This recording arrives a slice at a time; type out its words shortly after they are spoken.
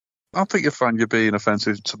I think you'll find you're being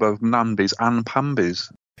offensive to both Nambies and Pambies.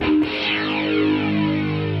 They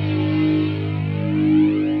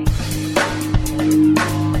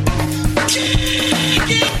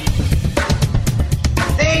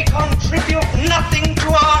contribute nothing to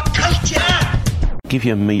our culture. Give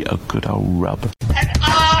your meat a good old rub. And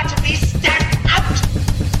are to be stamped out.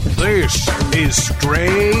 This is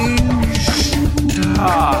Strange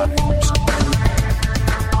Times.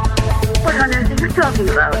 What on earth are you talking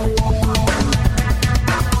about?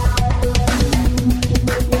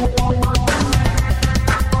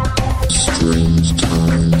 Strange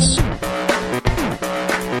Times.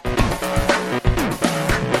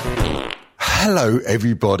 Hello,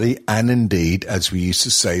 everybody, and indeed, as we used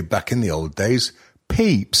to say back in the old days,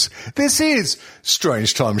 peeps. This is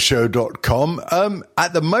strangetimeshow.com.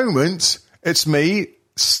 At the moment, it's me,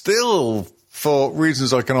 still, for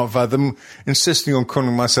reasons I cannot fathom, insisting on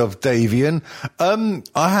calling myself Davian.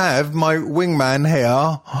 I have my wingman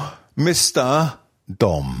here, Mr.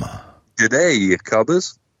 Dom. G'day,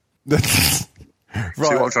 cobbers. Right. See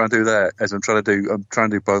what I'm trying to do there? As I'm trying to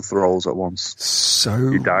do both roles at once. So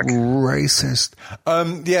You dag. racist.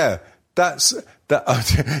 Yeah, that's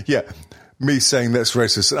that. Yeah, me saying that's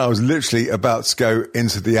racist. I was literally about to go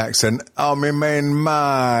into the accent. I'm a main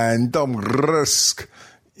man, Dom Rusk.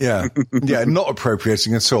 Yeah, yeah, not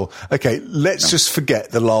appropriating at all. Okay, let's just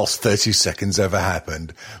forget the last 30 seconds ever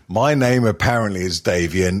happened. My name apparently is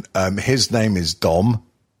Davian. His name is Dom.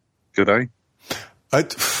 G'day.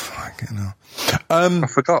 Fucking hell. I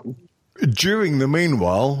forgot. During the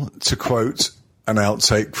meanwhile, to quote an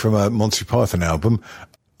outtake from a Monty Python album,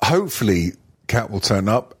 hopefully Cat will turn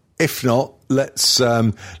up. If not, let's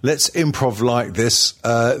improv like this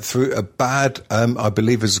through a bad, I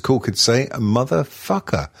believe as the cool could say, a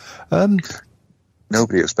motherfucker.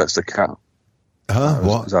 Nobody expects the cat.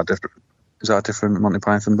 What? Is that different? Is that a different Monty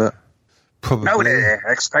Python bit? Probably. Nobody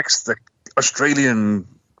expects the Australian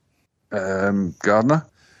gardener.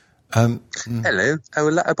 Hello, I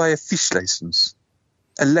would like to buy a fish license.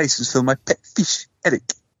 A license for my pet fish, Eric.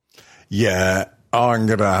 Yeah, I'm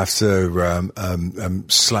going to have to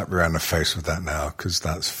slap you around the face with that now, because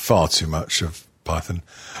that's far too much of Python.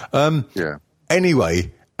 Yeah.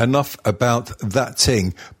 Anyway, enough about that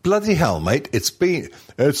thing. Bloody hell, mate! It's been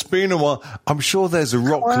a while. I'm sure there's a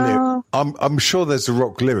rock lyric. I'm sure there's a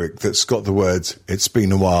rock lyric that's got the words "It's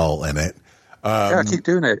been a while" in it. Yeah, I keep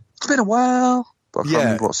doing it. It's been a while. But I can't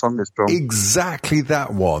remember what song it's from. Exactly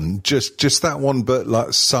that one. Just that one, but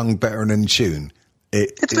like sung better and in tune.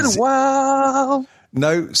 It's been a while.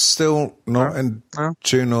 No, still not in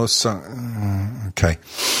tune or sung. Okay.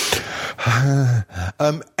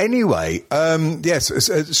 Anyway, yes, it's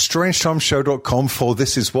strangetimeshow.com for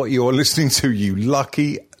This Is What You're Listening To, you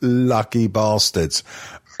lucky bastards.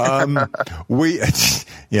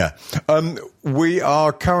 We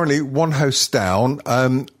are currently one host down.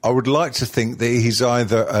 I would like to think that he's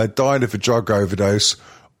either died of a drug overdose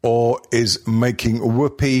or is making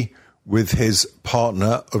whoopee with his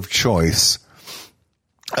partner of choice.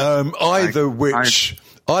 Either which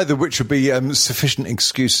would be sufficient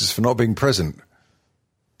excuses for not being present.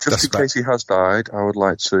 Just in case he has died, I would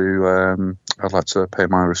like to pay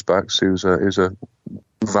my respects. He was a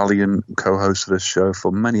valiant co-host of this show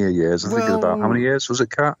for many a years. I think it's about how many years was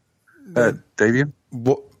it, Kat? Davian?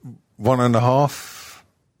 What? 1.5?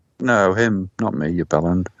 No, him, not me. You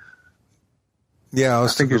bellend. Yeah, I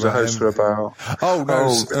think he was a host for about. Oh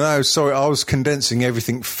no, sorry. I was condensing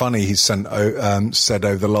everything funny he said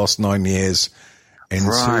over the last 9 years into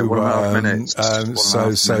 1.5 minutes.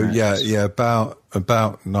 Yeah, about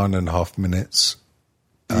 9.5 minutes.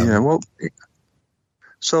 Yeah, well.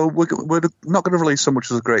 So we're not going to release so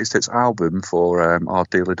much as the Greatest Hits album for our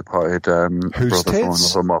dearly departed Who's brother,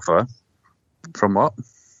 tits? father, mother. From what?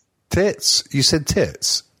 Tits? You said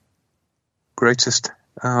tits? Greatest.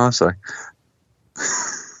 Oh, sorry.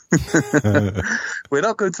 We're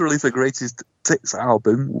not going to release the Greatest Hits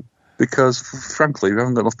album because, frankly, we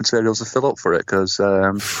haven't got enough materials to fill up for it. Because,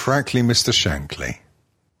 frankly, Mr. Shankly.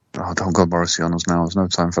 Oh, don't go Morrissey on us now. There's no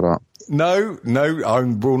time for that. No, I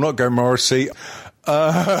will not go Morrissey. Do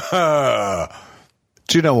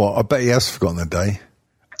you know what? I bet he has forgotten the day.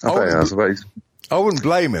 I bet he has. I wouldn't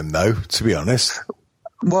blame him, though, to be honest.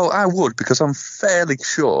 Well, I would, because I'm fairly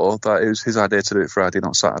sure that it was his idea to do it Friday,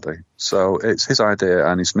 not Saturday. So it's his idea,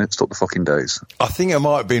 and he's mixed up the fucking days. I think it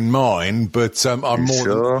might have been mine, but I'm more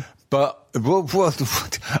sure?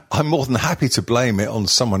 I'm more than happy to blame it on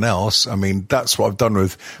someone else. I mean, that's what I've done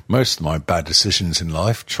with most of my bad decisions in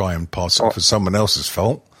life, try and pass it off as someone else's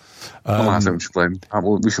fault. I think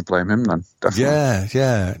we should blame him then, definitely.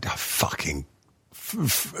 Yeah. Fucking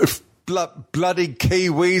bloody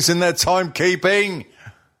Kiwis and their timekeeping.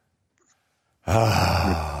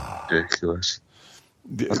 Ridiculous.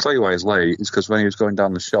 I'll tell you why he's late. It's because when he was going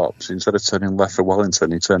down the shops, instead of turning left for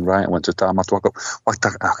Wellington, he turned right and went to Tamatwaka. I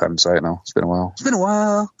can't say it now. It's been a while.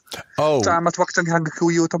 Oh.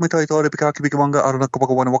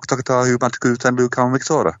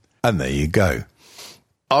 And there you go.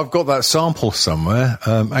 I've got that sample somewhere.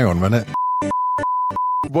 Hang on a minute.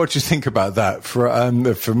 What do you think about that?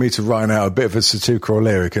 For me to write out a bit of a Satuka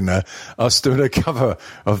lyric, and I was doing a cover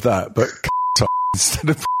of that, but instead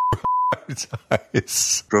of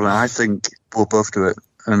Brilliant. I think we'll both do it,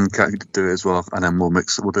 and Kat do it as well, and then we'll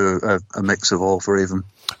do a mix of all three of them.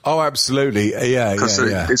 Oh, absolutely. Yeah.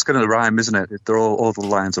 It's going to rhyme, isn't it? They're all the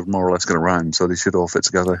lines are more or less going to rhyme, so they should all fit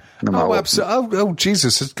together. No matter absolutely. Oh,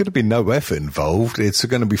 Jesus, there's going to be no effort involved. It's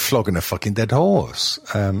going to be flogging a fucking dead horse.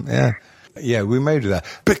 Yeah, we may do that.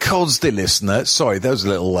 Because the listener, sorry, there was a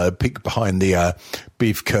little peek behind the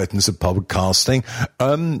beef curtains of podcasting.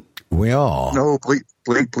 We are. No, bleep.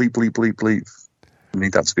 I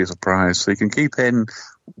need that to be a surprise. So you can keep in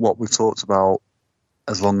what we've talked about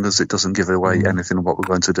as long as it doesn't give away anything of what we're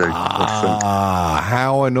going to do.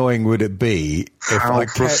 How annoying would it be if I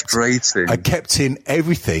kept in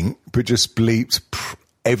everything but just bleeped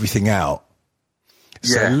everything out?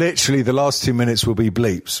 So literally the last 2 minutes will be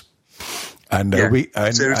bleeps. And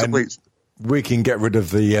we can get rid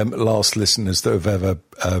of the last listeners that have ever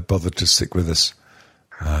bothered to stick with us.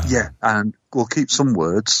 And we'll keep some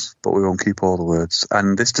words, but we won't keep all the words.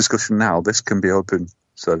 And this discussion now, this can be open,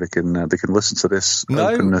 so they can listen to this.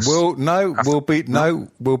 We'll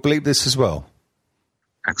bleep this as well.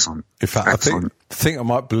 Excellent. In fact, I think I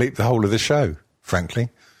might bleep the whole of the show, frankly.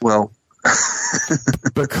 Well,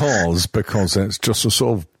 because it's just a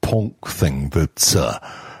sort of punk thing that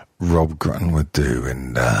Rob Gretton would do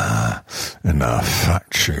in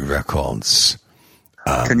Factory Records.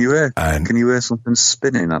 Can you hear something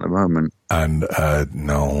spinning at the moment? And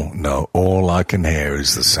no. All I can hear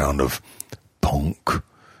is the sound of punk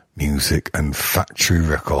music and Factory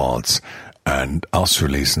Records, and us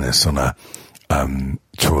releasing this on a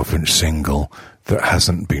 12-inch single that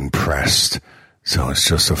hasn't been pressed. So it's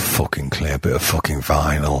just a fucking clear bit of fucking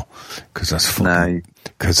vinyl, because that's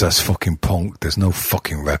fucking punk. There's no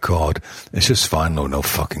fucking record. It's just vinyl, no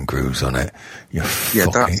fucking grooves on it. You're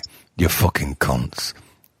fucking cunts.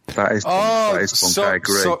 That is punk. I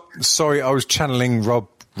agree. Sorry, I was channeling Rob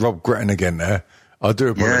Gretton again there. I do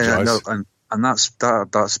apologise. And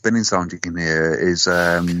that spinning sound you can hear is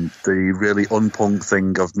the really unpunk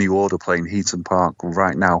thing of New Order playing Heaton Park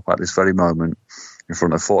right now at this very moment in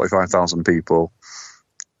front of 45,000 people,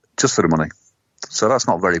 just for the money. So that's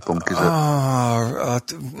not very punk, is it?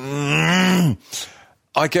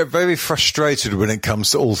 I get very frustrated when it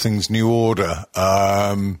comes to all things New Order.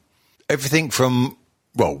 Everything from,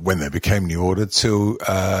 well, when they became New Order to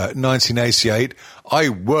 1988, I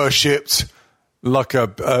worshipped like a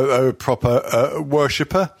proper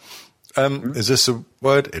worshipper. Is this a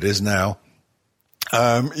word? It is now.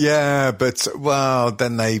 But, well,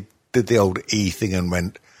 then they did the old E thing and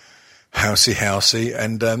went housey,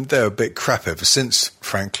 and they're a bit crap ever since,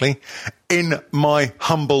 frankly, in my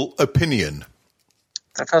humble opinion.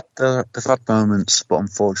 They've had moments, but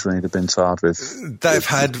unfortunately they've been tarred with. They've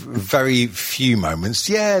had very few moments.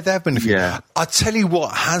 Yeah, there have been a few. Yeah. I'll tell you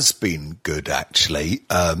what has been good, actually,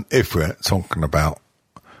 if we're talking about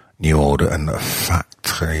New Order and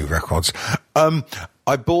Factory Records.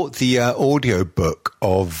 I bought the audio book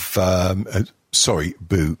of,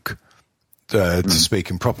 book, to speak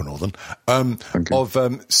in proper Northern, you're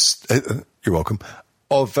welcome,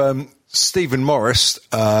 of Stephen Morris,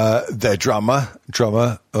 their drummer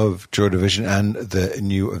of Joy Division and the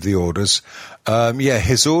new of the Orders.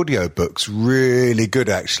 His audio book's really good,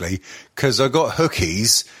 actually, because I got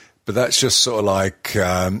hookies, but that's just sort of like,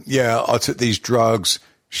 I took these drugs,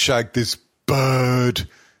 shagged this bird,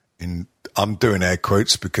 I'm doing air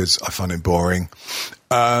quotes because I find it boring.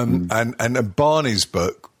 And Barney's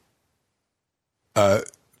book, the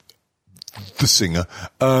singer,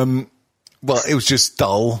 it was just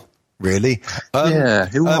dull. Really?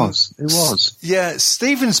 It was. Yeah,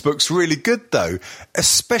 Stephen's book's really good, though,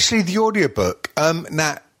 especially the audiobook.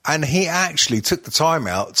 And he actually took the time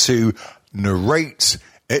out to narrate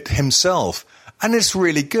it himself, and it's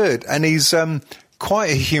really good. And he's quite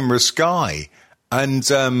a humorous guy, and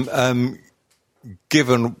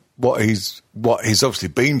given what he's obviously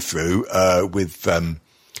been through with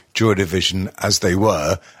Joy Division as they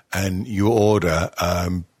were, and New Order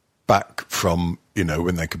back from,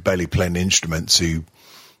 when they could barely play an instrument to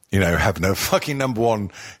having a fucking number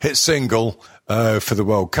one hit single for the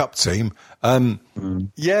World Cup team.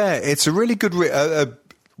 Yeah, it's a really good.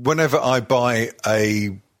 Whenever I buy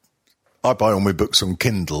all my books on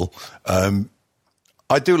Kindle.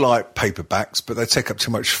 I do like paperbacks, but they take up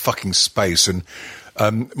too much fucking space. And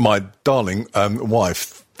my darling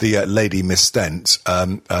wife, the lady Miss Stent,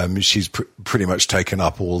 she's pretty much taken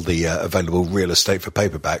up all the available real estate for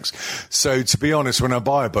paperbacks. So to be honest, when I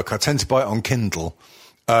buy a book, I tend to buy it on Kindle.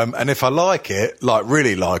 And if I like it, like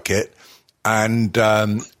really like it, and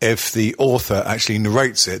if the author actually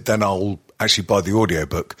narrates it, then I'll actually buy the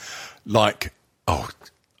audiobook. Like,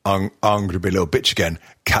 I'm going to be a little bitch again,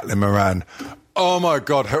 Caitlin Moran. Oh my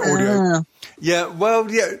God, her audio. Yeah, well,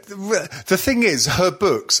 yeah. The thing is, her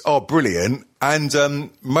books are brilliant, and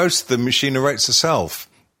most of them she narrates herself.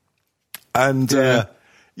 And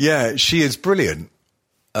yeah, she is brilliant.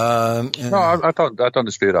 No, I don't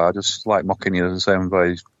dispute that. I just like mocking you the same way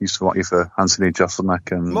I used to mock you for Anthony Jeselnik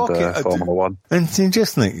and Formula One. Anthony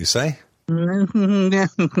Jeselnik, you say?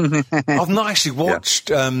 I've not actually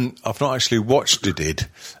watched. I've not actually watched or did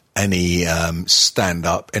any stand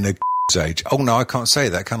up in a age. Oh no, I can't say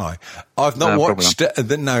that, can I? I've not watched.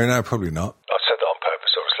 No, probably not. I said that on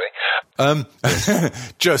purpose,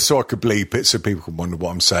 obviously. Just so I could bleep it, so people can wonder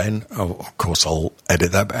what I'm saying. Oh, of course, I'll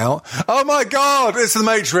edit that bit out. Oh my God, it's the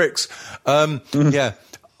Matrix. Yeah,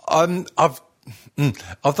 I've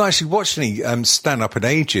not actually watched any stand up in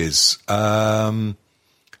ages. I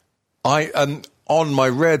on my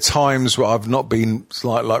rare times where I've not been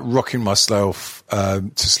like rocking myself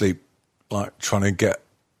to sleep, like trying to get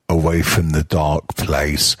away from the dark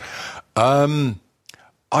place, I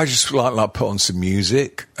just like put on some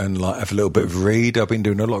music and like have a little bit of read. I've been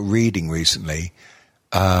doing a lot of reading recently.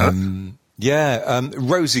 Rosie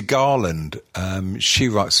Garland, she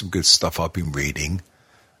writes some good stuff I've been reading.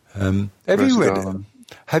 Have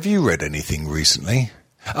you read anything recently?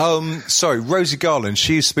 Sorry, Rosie Garland,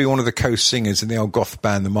 she used to be one of the co-singers in the old goth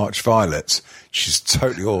band, the March Violets. She's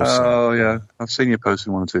totally awesome. Oh, yeah. I've seen you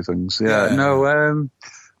posting one or two things. Yeah. No,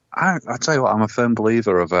 I tell you what, I'm a firm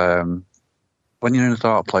believer of when you're in a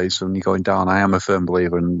dark place and you're going down, I am a firm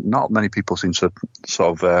believer, and not many people seem to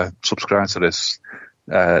sort of subscribe to this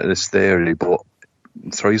theory, but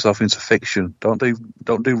throw yourself into fiction. Don't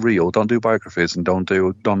do real, don't do biographies, and don't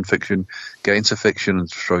do non-fiction. Get into fiction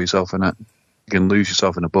and throw yourself in it. You can lose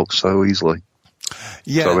yourself in a book so easily.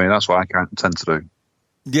 Yeah. So, I mean, that's what I tend to do.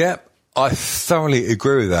 Yeah, I thoroughly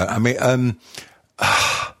agree with that. I mean,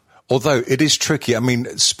 although it is tricky. I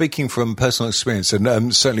mean, speaking from personal experience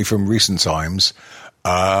and certainly from recent times,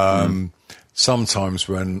 sometimes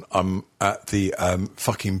when I'm at the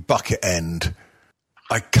fucking bucket end,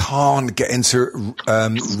 I can't get into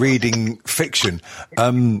reading fiction.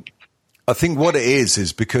 I think what it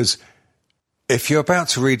is because if you're about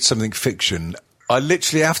to read something fiction, I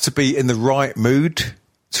literally have to be in the right mood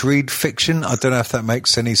to read fiction. I don't know if that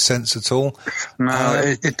makes any sense at all. No,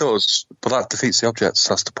 it does, but that defeats the object.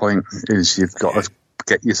 That's the point, is you've got to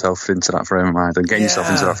get yourself into that frame of mind, and getting yourself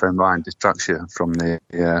into that frame of mind distracts you from the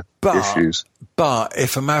issues. But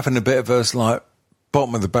if I'm having a bit of a like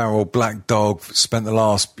bottom of the barrel black dog, spent the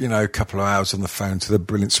last couple of hours on the phone to the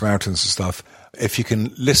brilliant Samaritans and stuff, if you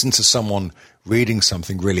can listen to someone reading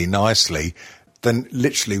something really nicely, then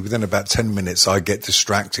literally within about 10 minutes I get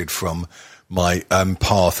distracted from my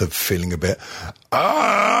path of feeling a bit,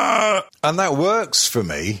 and that works for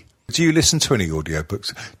me. Do you listen to any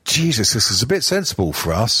audiobooks? Jesus, this is a bit sensible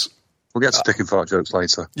for us. We'll get to dick and fart jokes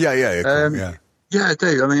later. Yeah. Yeah, I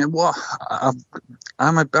do. I mean,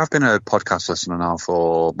 I've been a podcast listener now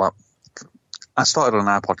for about. I started on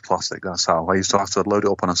an iPod Classic. That's how I used to have to load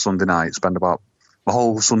it up on a Sunday night. Spend about the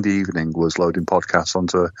whole Sunday evening was loading podcasts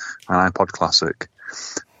onto an iPod Classic,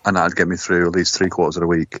 and that'd get me through at least 3/4 of the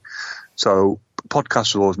week. So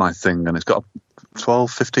podcasts were always my thing, and it's got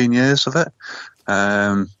 12, 15 years of it.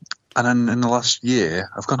 And then in the last year,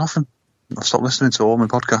 I've gone off and I've stopped listening to all my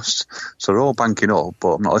podcasts. So they're all banking up,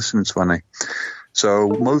 but I'm not listening to any. So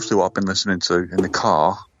mostly what I've been listening to in the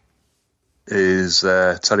car is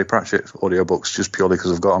Terry Pratchett audiobooks, just purely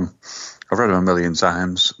because I've got them. I've read them a million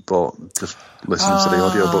times, but just listening to the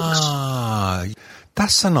audiobooks.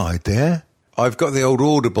 That's an idea. I've got the old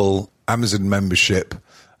Audible Amazon membership.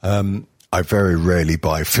 I very rarely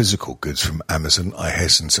buy physical goods from Amazon, I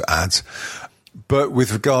hasten to add. But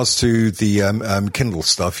with regards to the Kindle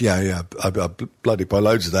stuff, I bloody buy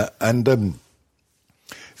loads of that. And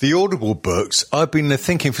the Audible books, I've been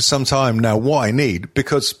thinking for some time now what I need,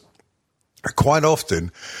 because quite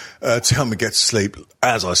often to help me get to sleep,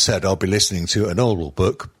 as I said, I'll be listening to an Audible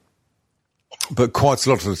book, But quite a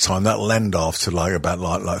lot of the time, that'll end after like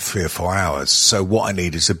 3 or 4 hours. So what I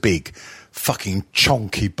need is a big fucking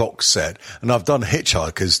chonky box set. And I've done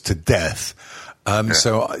Hitchhikers to death.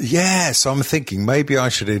 So I'm thinking maybe I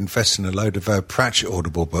should invest in a load of Pratchett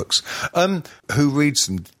Audible books. Who reads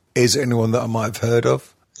them? Is it anyone that I might have heard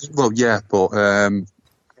of? Well, yeah, but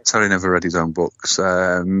Terry never read his own books.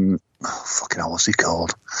 Fucking hell, what's he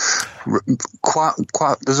called? Quite.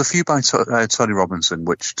 There's a few by Tony Robinson,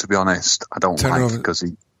 which, to be honest, I don't like because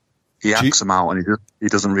he acts them out and he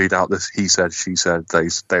doesn't read out this he said, she said.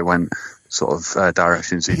 They went sort of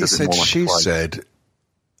directions. He does it more like she said.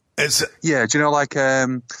 Yeah, do you know, like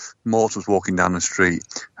Mort was walking down the street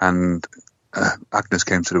and Agnes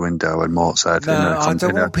came to the window and Mort said... No, I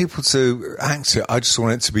don't want people to act it. I just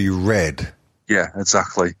want it to be read. Yeah,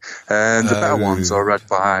 exactly. The better ones are read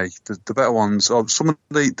by... The better ones... some of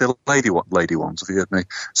the lady ones, have you heard me?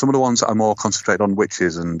 Some of the ones that are more concentrated on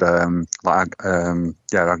witches and Agnes,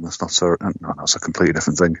 that's a completely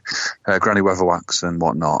different thing. Granny Weatherwax and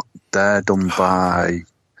whatnot. They're done by...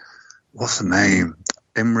 What's the name?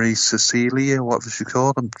 Imri Cecilia, whatever she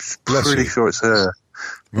called. I'm pretty sure it's her.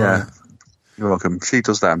 Right. Yeah, you're welcome. She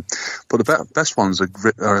does them. But the best ones are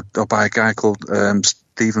by a guy called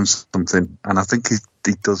Stephen something, and I think he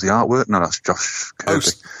does the artwork. No, that's Josh Kirby.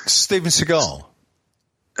 Stephen Seagal?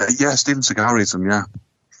 Yeah, Stephen Seagal reads them, yeah.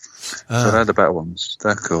 So they're the better ones.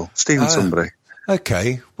 They're cool. Stephen somebody.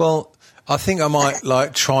 Okay, well, I think I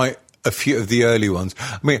might try a few of the early ones.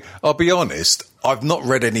 I mean, I'll be honest, I've not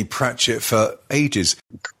read any Pratchett for ages.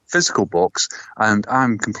 Physical books, and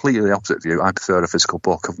I'm completely opposite of you. I prefer a physical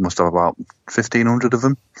book. I must have about 1,500 of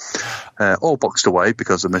them, all boxed away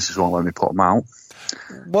because the missus won't let me put them out.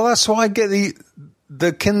 Well, that's why I get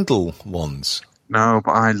the Kindle ones. No,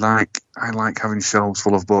 but I like having shelves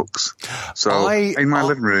full of books. So in my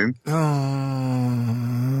living room.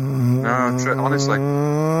 Honestly.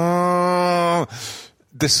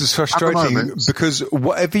 This is frustrating because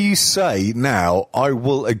whatever you say now, I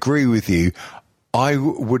will agree with you. I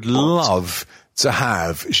would love to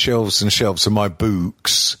have shelves and shelves of my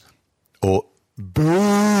books, or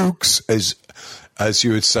books, as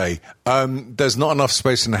you would say. There's not enough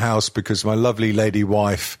space in the house because my lovely lady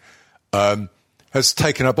wife has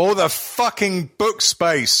taken up all the fucking book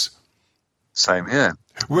space. Same here.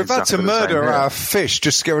 We've had to murder our fish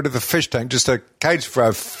just to get rid of the fish tank, just a cage for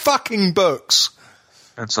our fucking books.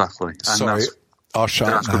 Exactly. And sorry, I'll shut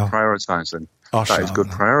up now. Good prioritising. That is good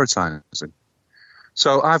prioritising.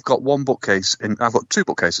 So I've got one bookcase. I've got two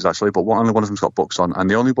bookcases actually, but only one of them's got books on, and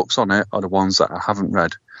the only books on it are the ones that I haven't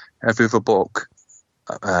read. Every other book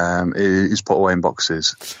is put away in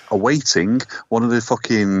boxes, awaiting one of the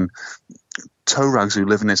fucking toe rags who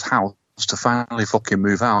live in this house to finally fucking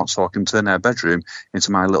move out, so I can turn their bedroom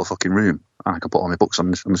into my little fucking room, and I can put all my books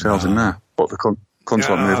on the shelves in there. But the cunts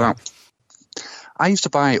won't move out. I used to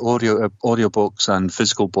buy audio books and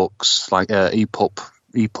physical books like EPUB,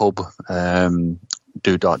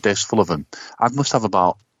 Do.Disc, full of them. I must have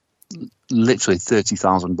about literally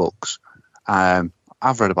 30,000 books. I've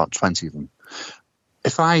read about 20 of them.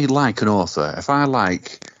 If I like an author,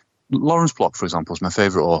 Lawrence Block, for example, is my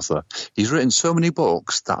favourite author. He's written so many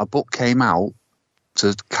books that a book came out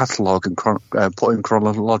to catalogue and put in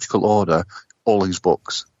chronological order all his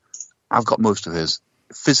books. I've got most of his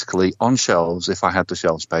physically on shelves if I had the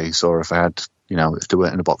shelf space, or if I had, if they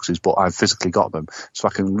weren't in the boxes, but I've physically got them, so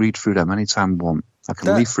I can read through them anytime I want. I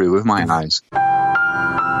can read through with my eyes.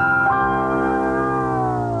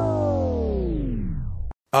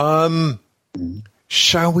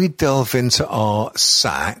 Shall we delve into our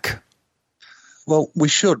sack? Well, we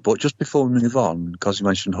should, but just before we move on, because you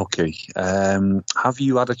mentioned hockey, have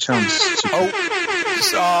you had a chance to...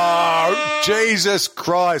 Oh, Jesus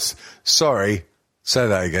Christ. Sorry. Say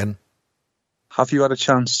that again. Have you had a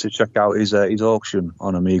chance to check out his auction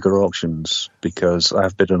on Amiga Auctions? Because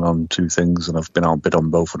I've bidden on two things and I've been outbid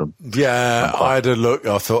on both of them. Yeah, I had a look.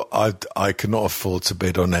 I thought I cannot afford to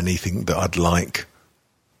bid on anything that I'd like.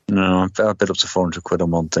 No, I bid up to 400 quid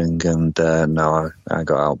on one thing, and no, I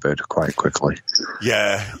got outbid quite quickly.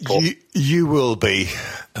 Yeah, but, you will be.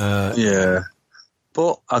 Yeah.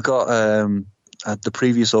 But I got... at the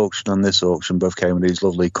previous auction and this auction both came with these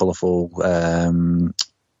lovely, colourful, I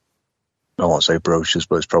won't say brochures,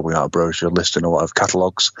 but it's probably not a brochure, listing or whatever,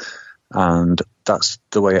 catalogues. And that's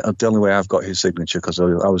the only way I've got his signature, because I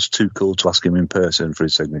was too cool to ask him in person for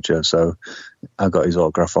his signature. So I got his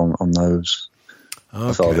autograph on those. Okay.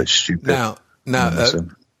 I thought a bit stupid. Now,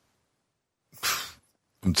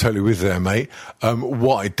 I'm totally with you there, mate.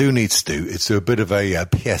 What I do need to do is do a bit of a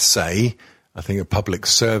PSA, I think a public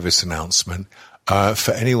service announcement.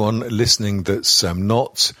 For anyone listening that's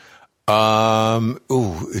not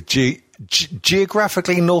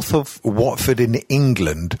Geographically north of Watford in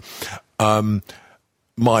England,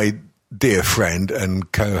 my dear friend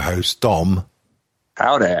and co-host Dom.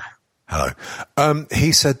 Howdy. Hello.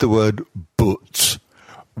 He said the word but.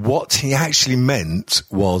 What he actually meant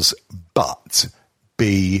was but.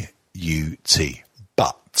 B-U-T.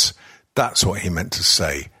 But. That's what he meant to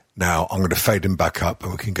say. Now, I'm going to fade him back up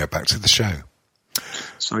and we can go back to the show.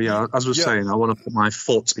 So, yeah, as I was saying, I want to put my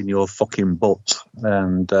foot in your fucking butt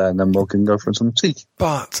and then we can go for some tea.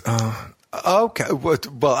 But, okay.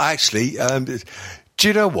 Well, actually, do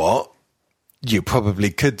you know what? You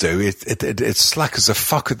probably could do. It's slack as a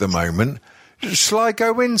fuck at the moment. Shall I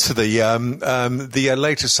go into the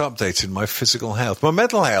latest update in my physical health? My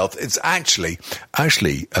mental health, it's actually,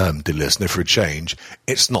 dear listener, for a change,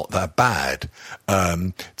 it's not that bad.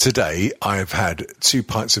 Today, I've had 2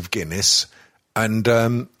 pints of Guinness, and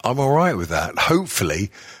I'm all right with that.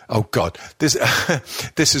 Hopefully, oh God, this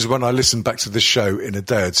is when I listen back to the show in a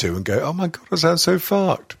day or two and go, oh my God, I sound so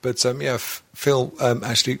fucked. But yeah, feel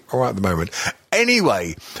actually all right at the moment.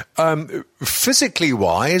 Anyway, physically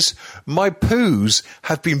wise, my poos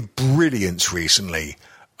have been brilliant recently.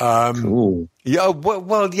 Cool. Yeah,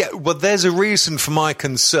 well, there's a reason for my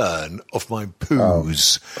concern of my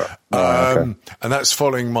poos. Okay. And that's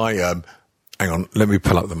following my, hang on, let me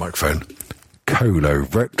pull up the microphone.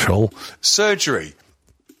 Colorectal surgery.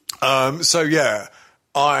 So yeah,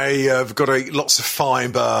 I have got to eat lots of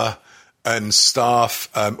fibre and stuff.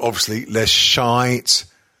 Obviously less shite.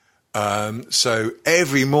 So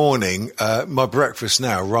every morning, my breakfast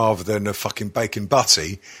now, rather than a fucking bacon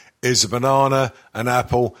butty, is a banana, an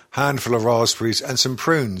apple, handful of raspberries and some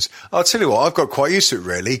prunes. I'll tell you what, I've got quite used to it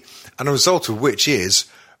really. And a result of which is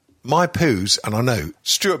my poos, and I know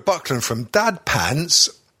Stuart Buckland from Dad Pants,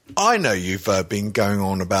 I know you've been going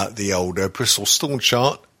on about the old Bristol stool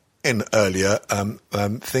chart in earlier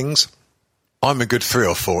things. I'm a good 3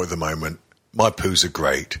 or 4 at the moment. My poos are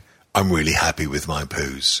great. I'm really happy with my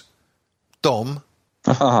poos. Dom?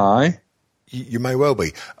 Hi. You may well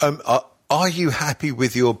be. Are you happy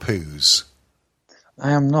with your poos?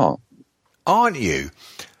 I am not. Aren't you?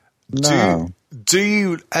 No. Do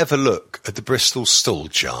you ever look at the Bristol stool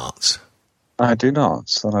chart? I do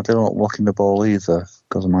not, and I do not walk in the ball either,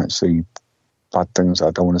 because I might see bad things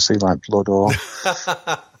I don't want to see, like blood or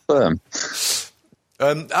sperm.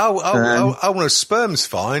 No, sperm's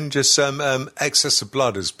fine. Just excess of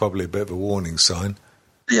blood is probably a bit of a warning sign.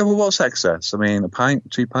 Yeah, well, what's excess? I mean, a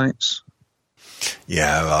pint, 2 pints?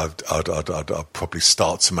 Yeah, I'd probably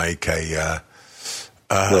start to make a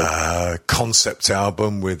concept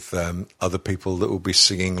album with other people that will be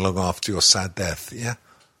singing long after your sad death. Yeah.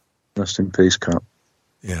 Rest in peace, Cat.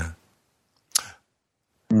 Yeah.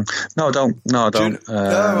 No, I don't.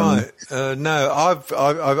 Right. No,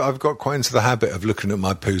 I've got quite into the habit of looking at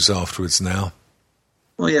my poos afterwards now.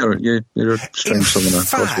 Well, yeah, you're a strange someone.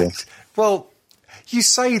 Fact, well, you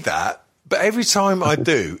say that, but every time I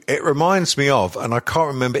do, it reminds me of, and I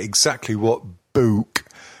can't remember exactly what book,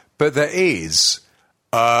 but there is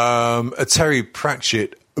a Terry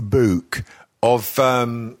Pratchett book of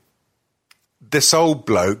this old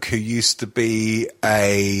bloke who used to be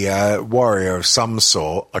a warrior of some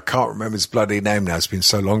sort. I can't remember his bloody name now. It's been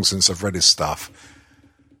so long since I've read his stuff.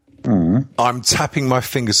 I'm tapping my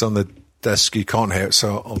fingers on the desk. You can't hear it,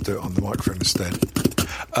 so I'll do it on the microphone instead.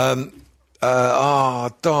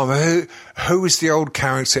 Dom, who was the old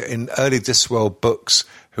character in early Discworld books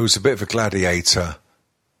who was a bit of a gladiator?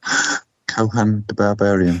 Cohan the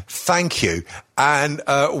Barbarian. Thank you. And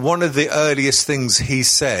one of the earliest things he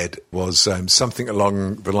said was something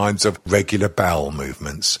along the lines of regular bowel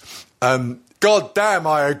movements. God damn,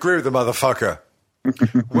 I agree with the motherfucker.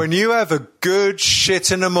 When you have a good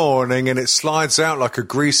shit in the morning and it slides out like a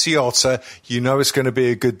greasy otter, you know it's going to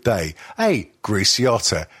be a good day. Hey, greasy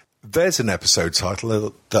otter. There's an episode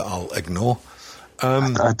title that I'll ignore.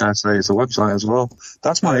 I dare say it's a website as well.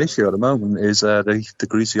 That's my issue at the moment, is the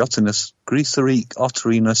greasy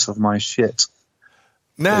otteriness of my shit.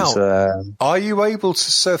 Now, are you able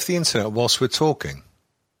to surf the internet whilst we're talking?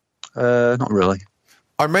 Not really.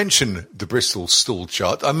 I mentioned the Bristol stool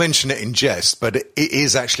chart. I mention it in jest, but it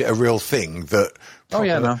is actually a real thing that I'm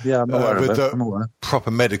aware of it. I'm aware.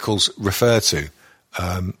 Proper medicals refer to.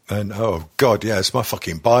 And oh God, yeah, it's my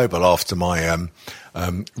fucking Bible after my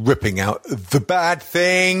ripping out the bad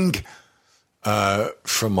thing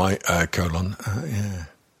from my colon. Yeah.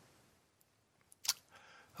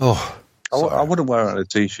 Oh, I wouldn't wear it on a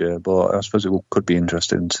t-shirt, but I suppose it could be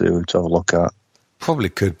interesting to have a look at. Probably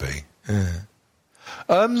could be. Yeah.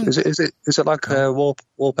 Is it like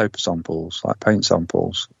wallpaper samples, like paint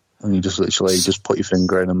samples? and you just literally just put your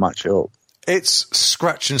finger in and match it up. It's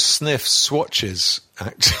scratch and sniff swatches,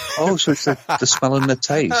 actually. Oh, so it's the smell and the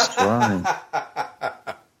taste, right?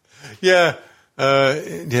 Yeah,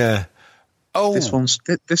 yeah. Oh,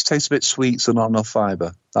 this tastes a bit sweet, so not enough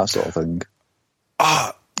fibre. That sort of thing.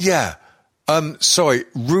 Yeah. Sorry,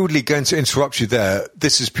 rudely going to interrupt you there.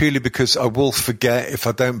 This is purely because I will forget if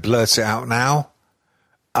I don't blurt it out now.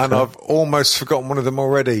 And I've almost forgotten one of them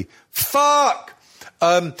already. Fuck!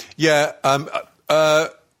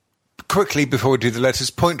 Quickly, before we do the letters,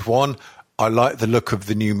 point 1, I like the look of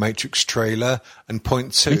the new Matrix trailer. And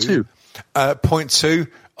point 2... Me too. Point 2,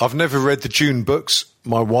 I've never read the Dune books.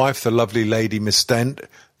 My wife, the lovely lady Miss Dent,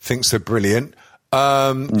 thinks they're brilliant.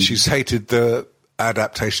 She's hated the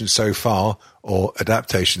adaptation so far, but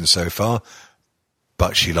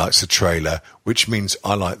she likes the trailer, which means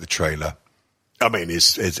I like the trailer. I mean,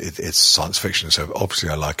 it's science fiction, so obviously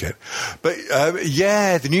I like it. But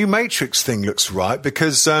the new Matrix thing looks right,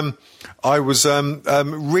 because I was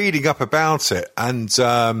reading up about it, and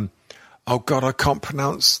oh God, I can't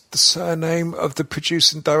pronounce the surname of the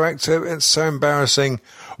producer and director. It's so embarrassing.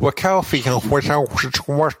 Yeah.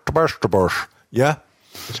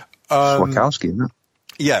 Wachowski, isn't it?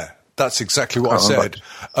 Yeah, that's exactly what I said.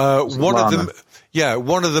 One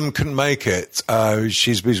of them couldn't make it.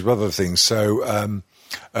 She's busy with other things. So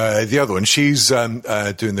the other one, she's doing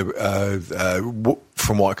the,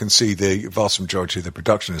 from what I can see, the vast majority of the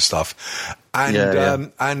production and stuff.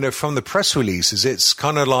 And and from the press releases, it's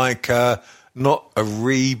kind of like not a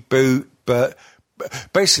reboot, but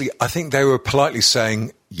basically, I think they were politely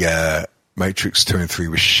saying, "Yeah, Matrix 2 and 3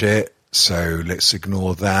 was shit, so let's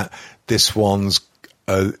ignore that. This one's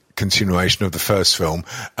a continuation of the first film."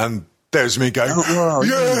 And there's me going,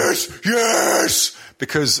 yes,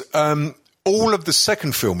 because all of the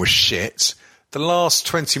second film was shit. The last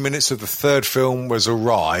 20 minutes of the third film was all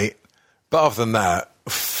right, but other than that,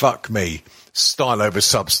 fuck me. Style over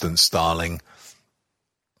substance, darling.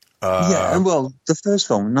 Well, the first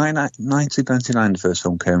film, 1999, the first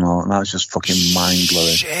film came out, and that was just fucking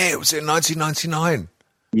mind-blowing. Shit, was it 1999?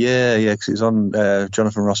 Yeah, because it was on,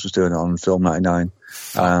 Jonathan Ross was doing it on Film 99.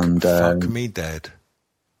 Fuck me dead.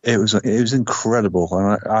 It was incredible,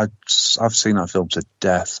 and I've seen that film to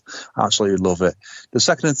death. Absolutely love it. The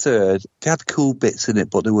second and third, they had cool bits in it,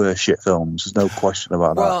 but they were shit films. There's no question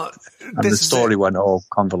about that. And the story went all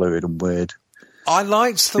convoluted and weird. I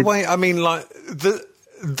liked the way. I mean, like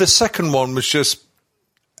the second one was just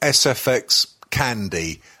SFX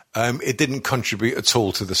candy. It didn't contribute at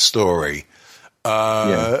all to the story.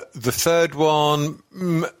 The third one,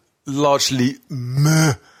 largely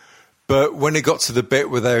meh. But when it got to the bit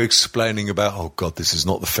where they were explaining about, oh God, this is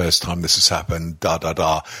not the first time this has happened,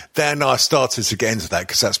 then I started to get into that,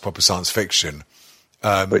 because that's proper science fiction.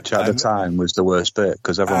 Which at the time was the worst bit,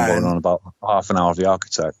 because everyone going on about half an hour of The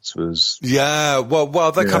Architect was... Yeah, well,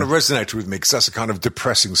 that kind of resonated with me, because that's a kind of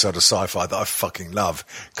depressing sort of sci-fi that I fucking love,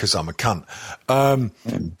 because I'm a cunt.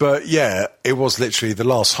 But yeah, it was literally the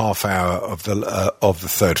last half hour of the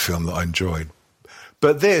third film that I enjoyed.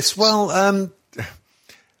 But this, well...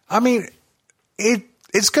 I mean,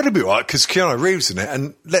 it's going to be all right, because Keanu Reeves in it,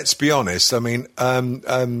 and let's be honest, I mean,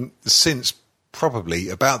 since probably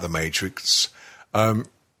about The Matrix,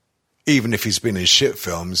 even if he's been in shit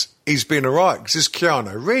films, he's been all right, because it's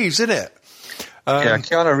Keanu Reeves, isn't it?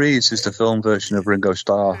 Keanu Reeves is the film version of Ringo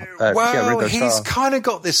Starr. He's kind of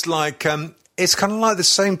got this, like, it's kind of like the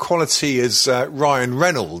same quality as Ryan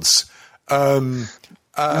Reynolds. No,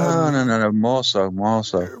 more so.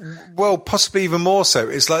 Well, possibly even more so.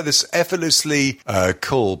 It's like this effortlessly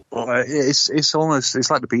cool. Well, it's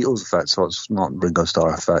like the Beatles effect, so it's not Ringo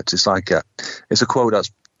Starr effect. It's like it's a quote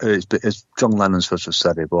that's it's John Lennon's supposed to have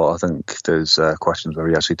said it, but I think there's questions whether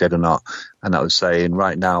he actually did or not. And that was saying,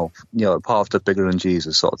 right now, part of the Bigger Than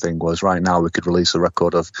Jesus sort of thing was, right now we could release a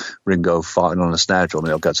record of Ringo farting on a snare drum and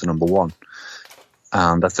it'll get to number one.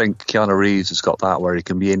 And I think Keanu Reeves has got that, where he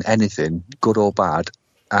can be in anything, good or bad,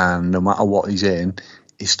 and no matter what he's in,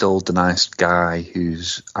 he's still the nice guy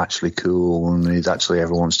who's actually cool and he's actually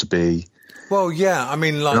everyone wants to be. Well, yeah, I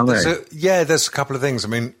mean, like, there's a couple of things. I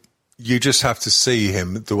mean, you just have to see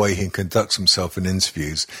him, the way he conducts himself in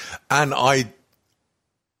interviews. And I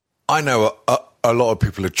know a lot of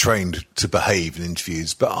people are trained to behave in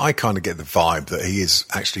interviews, but I kind of get the vibe that he is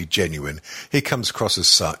actually genuine. He comes across as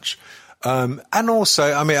such. And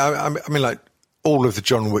also, I mean, like all of the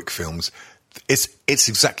John Wick films, it's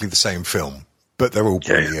exactly the same film, but they're all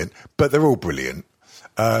brilliant. Yeah. But they're all brilliant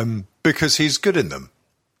because he's good in them.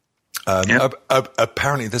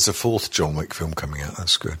 Apparently, there's a fourth John Wick film coming out.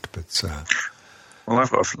 That's good, but Well,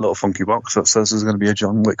 I've got a little funky box that says there's going to be a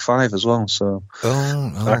John Wick 5 as well, so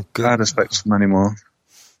good. I'd expect many more.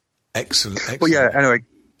 Excellent. But yeah, anyway,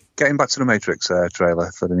 getting back to the Matrix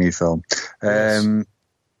trailer for the new film. Yes.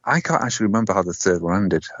 I can't actually remember how the third one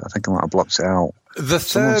ended. I think I might have blocked it out. The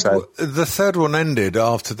third one ended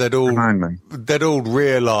after they'd all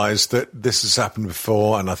realised that this has happened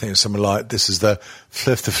before, and I think it's something like this is the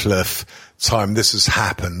fifth time this has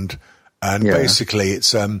happened, and basically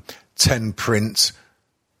it's 10 print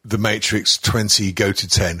the Matrix, 20 go to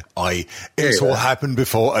 10. It's all happened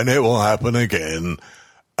before and it will happen again.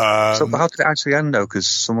 So how did it actually end though? Because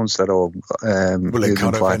someone said, it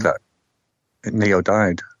kind of like that Neo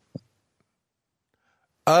died.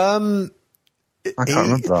 I can't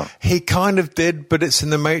remember that. He kind of did, but it's in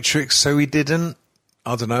the Matrix, so he didn't.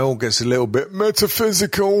 I don't know, all gets a little bit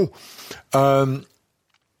metaphysical.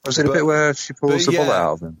 Was it a bit where she pulls the bullet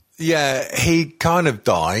out of him? Yeah, he kind of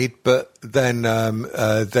died, but then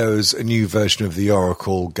there was a new version of the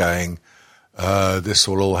Oracle going, this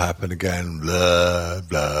will all happen again, blah,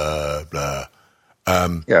 blah, blah.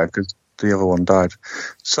 Yeah, because the other one died.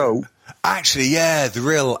 So... Actually, yeah, the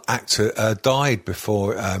real actor died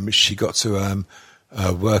before she got to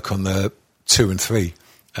work on the 2 and 3.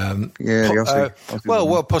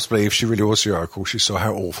 Well, possibly if she really was the Oracle, she saw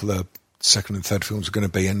how awful the second and third films were going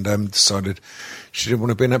to be, and decided she didn't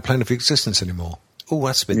want to be in that plane of existence anymore. Oh,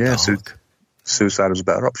 that's a bit dark. Suicide was a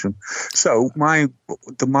better option. So my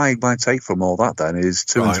take from all that then is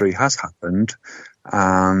 2 and 3 has happened,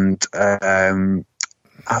 and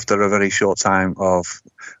after a very short time of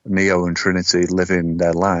Neo and Trinity living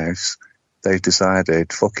their lives, they've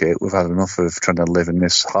decided, fuck it, we've had enough of trying to live in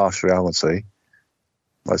this harsh reality.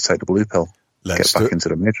 Let's take the blue pill. Get back into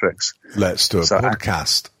the Matrix. Let's do a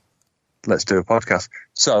podcast. Let's do a podcast.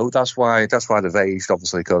 So that's why they've aged,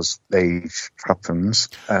 obviously, because age happens.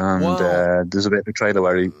 And there's a bit of a trailer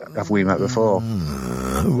where have we met before?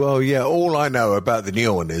 Well, yeah, all I know about the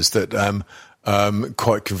new one is that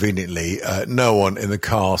quite conveniently, no one in the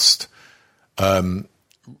cast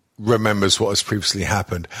remembers what has previously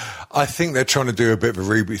happened. I think they're trying to do a bit of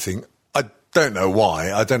a reboot thing. I don't know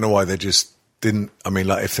why. I don't know why they just didn't. I mean,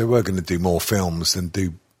 like, if they were going to do more films, then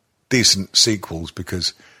do decent sequels,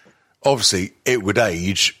 because obviously it would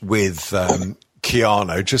age with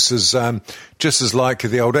Keanu, just as like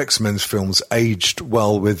the old X-Men's films aged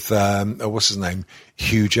well with what's his name,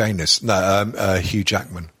 Hugh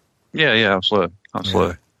Jackman. Yeah, absolutely.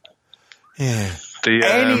 Yeah.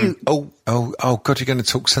 Oh God, you're going to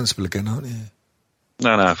talk sensible again, aren't you?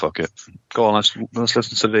 No, fuck it. Go on, let's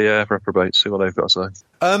listen to the reprobates, see what they've got to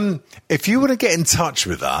say. If you want to get in touch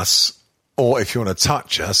with us, or if you want to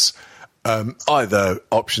touch us, either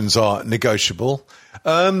options are negotiable.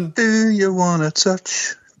 Do you want to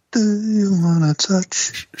touch? Do you want to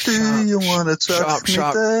touch? Do you want to touch?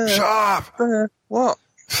 Sharp. What?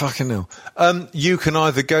 Fucking hell. You can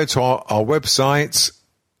either go to our website,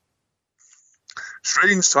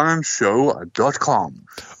 strangetimeshow.com,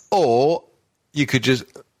 or you could just...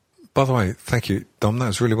 By the way, thank you, Dom. That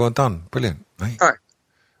was really well done. Brilliant, mate. Right.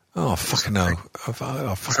 Oh, fucking hell.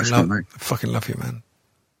 I fucking love you, man.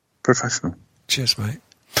 Professional. Cheers, mate.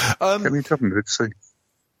 Get me a job in the BBC.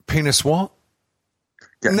 Penis what?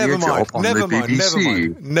 Never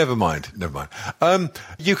mind.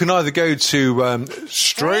 You can either go to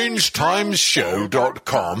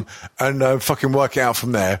strangetimeshow.com and fucking work it out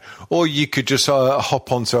from there, or you could just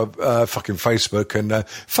hop onto fucking Facebook and,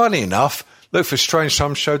 funny enough, look for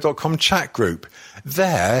strangetimeshow.com chat group.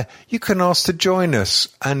 There, you can ask to join us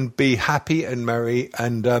and be happy and merry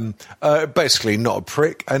and basically not a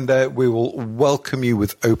prick, and we will welcome you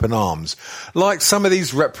with open arms. Like some of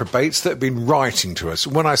these reprobates that have been writing to us.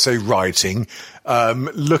 When I say writing,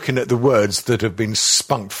 looking at the words that have been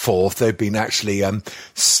spunked forth, they've been actually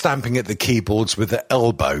stamping at the keyboards with their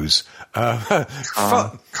elbows.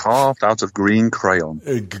 Carved out of green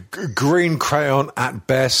crayon. Green crayon at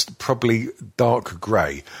best, probably dark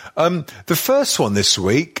grey. The first one this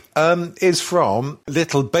week is from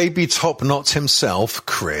little baby top knot himself,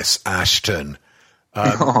 Chris Ashton.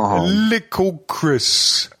 Little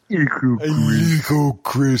Chris. Little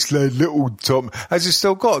Chris, like little top. Has he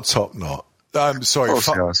still got a top knot? Sorry,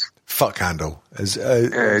 fuck handle. He's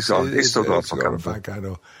still got a fuck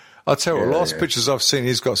handle. I'll tell you, last pictures I've seen,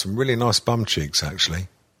 he's got some really nice bum cheeks, actually.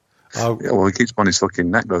 Well, he keeps on his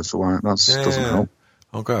fucking neck, though, so that doesn't help.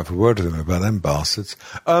 I'll go have a word with him about them bastards.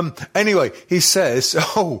 Anyway, he says,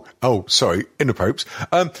 sorry, inappropriate.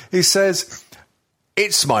 He says,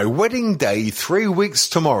 it's my wedding day 3 weeks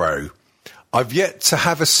tomorrow. I've yet to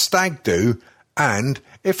have a stag do, and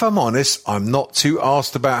if I'm honest, I'm not too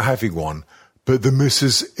arsed about having one, but the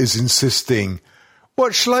missus is insisting.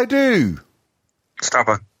 What shall I do? Stab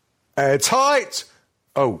her. Airtight.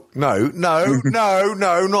 Oh, no,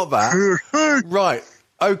 not that. Right.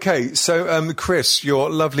 Okay, so Chris, your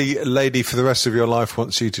lovely lady for the rest of your life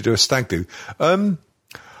wants you to do a stag do. I'll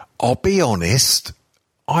be honest,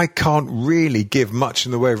 I can't really give much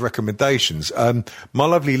in the way of recommendations. My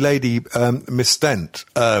lovely lady, Miss Stent,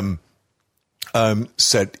 said,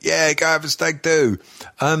 yeah, go have a stag do.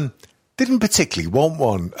 Didn't particularly want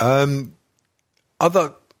one. I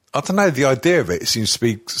don't know, the idea of it seems to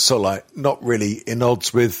be sort of like not really in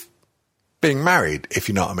odds with being married, if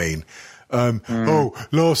you know what I mean. Oh,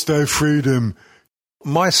 last day of freedom.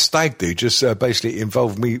 My stag do just basically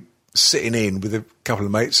involved me sitting in with a couple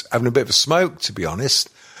of mates, having a bit of a smoke, to be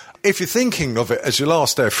honest. If you're thinking of it as your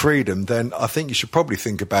last day of freedom, then I think you should probably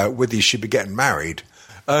think about whether you should be getting married.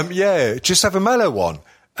 Just have a mellow one,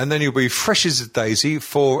 and then you'll be fresh as a daisy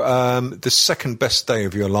for the second best day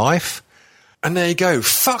of your life. And there you go.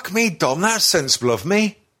 Fuck me, Dom, that's sensible of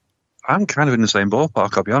me. I'm kind of in the same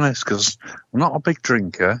ballpark, I'll be honest, because I'm not a big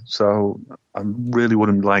drinker, so I really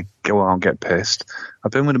wouldn't go out and get pissed.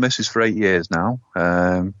 I've been with the missus for 8 years now.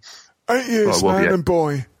 8 years, man and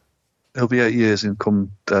boy. It'll be 8 years in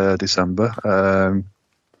come December.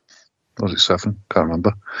 Was it 7? Can't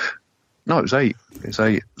remember. No, it was 8. It's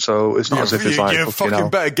 8. So it's not as if it's like... You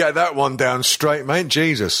fucking better get that one down straight, mate.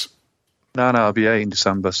 Jesus. No, it'll be 8 in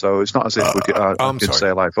December, so it's not as if I could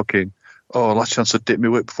say, like, fucking, oh, last chance to dip me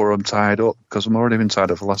whip before I'm tied up, because I'm already been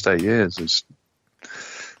tied up for the last 8 years.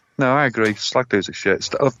 No, I agree. Stag do's a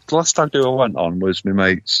shit. The last stag do I went on was my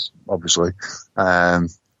mates, obviously, and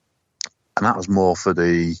that was more for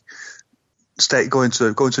the going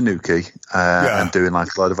to Newquay and doing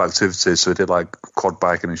like a lot of activities. So we did like quad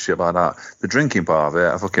biking and shit like that. The drinking part of it,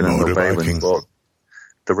 I fucking ended up bailing, but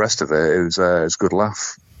the rest of it was a good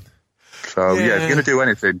laugh. So, yeah, if you're going to do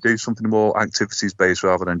anything, do something more activities-based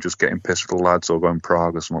rather than just getting pissed with the lads or going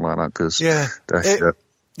Prague or something like that, because they're shit.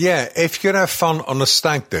 Yeah, if you're going to have fun on a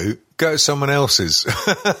stag do, go to someone else's.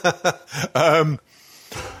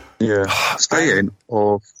 Stay in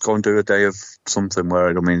or go and do a day of something where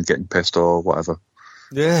it means getting pissed or whatever.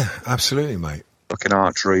 Yeah, absolutely, mate. Fucking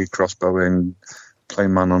archery, crossbowing,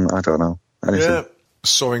 playing man on, I don't know, anything. Yeah.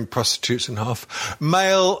 Sawing prostitutes in half.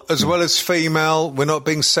 Male as well as female. We're not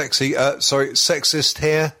being sexist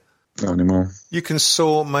here. Not anymore. You can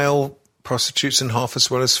saw male prostitutes in half as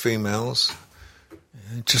well as females.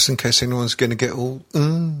 Just in case anyone's going to get all,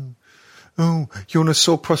 you want to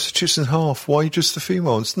saw prostitutes in half? Why just the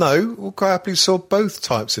females? No, we'll quite happily saw both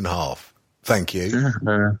types in half. Thank you. Yeah.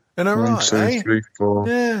 And all right, 1, 2, 3, 4.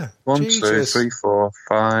 Yeah. 1, 2, 3, 4,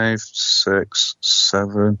 5, 6,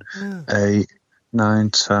 7, 8, 9,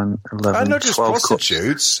 10, 11, and not just 12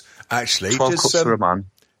 prostitutes, actually. 12 just, cups for a man.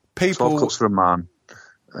 12 cups for a man,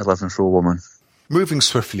 11 for a woman. Moving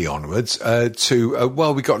swiftly onwards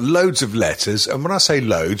we got loads of letters, and when I say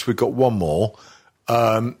loads, we've got one more,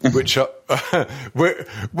 which I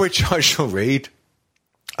shall read.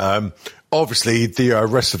 Obviously, the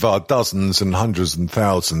rest of our dozens and hundreds and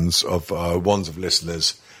thousands of ones of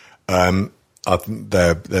listeners, I think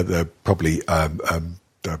they're probably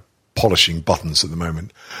polishing buttons at the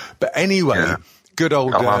moment. But anyway, good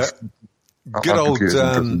old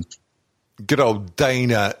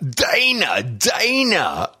Dana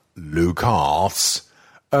Lucas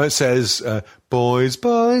says, boys.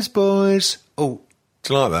 Oh, do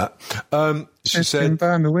you like that? She said,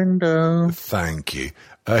 by my window. Thank you.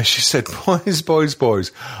 She said, boys,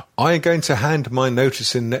 I am going to hand my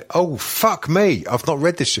notice in. Oh, fuck me. I've not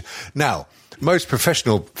read this. Now, most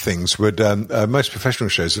professional shows would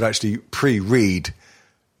actually pre-read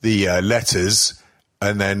the letters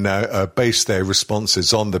and then base their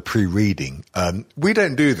responses on the pre-reading. We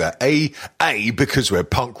don't do that. A, because we're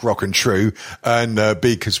punk, rock and true, and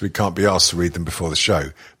B, because we can't be asked to read them before the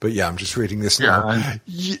show. But yeah, I'm just reading this now.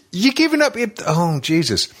 You're giving up your... Oh,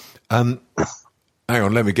 Jesus. Hang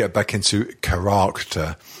on, let me get back into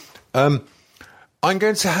character. I'm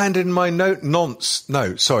going to hand in my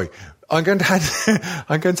I'm going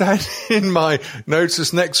to hand in my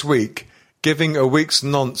notice next week, giving a week's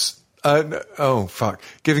giving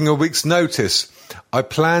a week's notice. I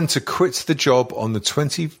plan to quit the job on the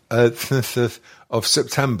 20th of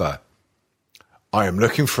September. I am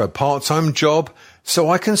looking for a part-time job so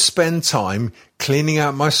I can spend time cleaning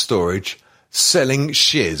out my storage, selling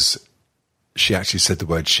shiz. She actually said the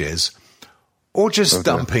word shiz. Or just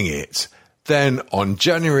dumping it. Then on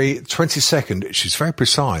January 22nd, she's very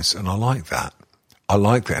precise, and I like that. I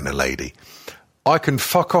like that in a lady. I can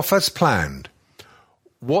fuck off as planned.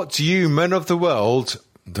 What do you men of the world,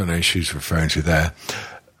 I don't know who she's referring to there,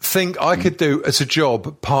 think I could do as a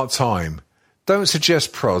job part-time? Don't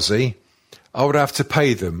suggest prosy. I would have to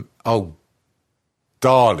pay them. Oh,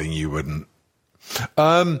 darling, you wouldn't.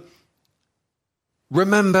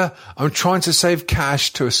 Remember, I'm trying to save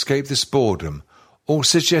cash to escape this boredom. All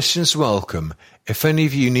suggestions welcome. If any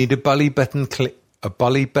of you need a bully button,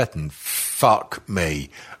 fuck me.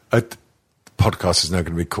 A podcast is now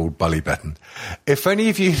going to be called Bully Button. If any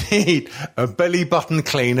of you need a belly button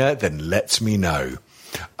cleaner, then let me know.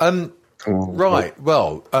 Right.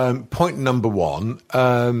 Well, point number one.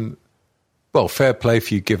 Well, fair play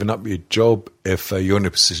for you giving up your job if you're in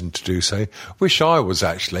a position to do so. Wish I was,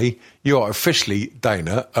 actually. You are officially,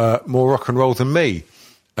 Dana, more rock and roll than me.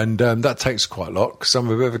 And that takes quite a lot because I'm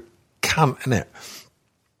a bit of a cunt, innit?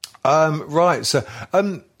 Right, so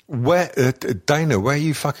Dana, where are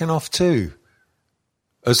you fucking off to?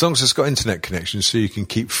 As long as it's got internet connection so you can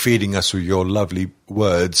keep feeding us with your lovely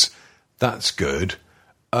words, that's good.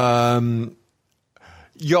 You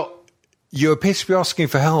appear to be asking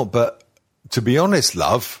for help, but to be honest,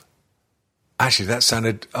 love, actually that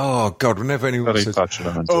sounded, oh God, whenever anyone says,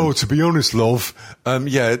 oh, to be honest, love,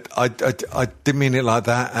 yeah, I didn't mean it like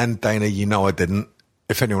that, and Dana, you know I didn't.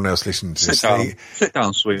 If anyone else listening to this, sit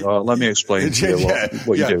down, sweetheart. Let me explain to you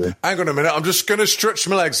what you're doing. Hang on a minute. I'm just going to stretch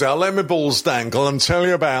my legs out, let my balls dangle, and tell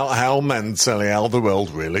you about how mentally how the world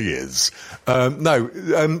really is.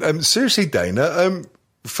 Seriously, Dana.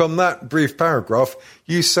 From that brief paragraph,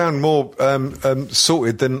 you sound more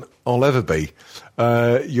sorted than I'll ever be.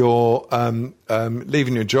 You're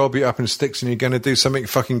leaving your job, you're up in sticks, and you're going to do something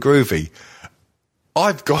fucking groovy.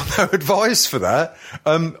 I've got no advice for that.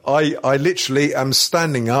 I literally am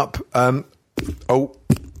standing up. Oh,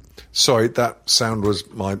 sorry, that sound was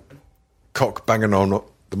my cock banging on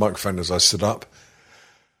the microphone as I stood up.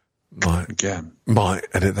 Might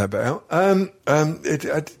edit that bit out.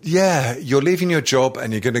 Yeah, you're leaving your job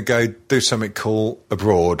and you're going to go do something cool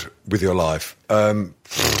abroad with your life. I've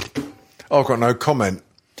got no comment.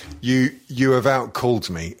 You have out-called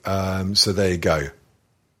me, so there you go.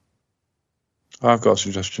 I've got a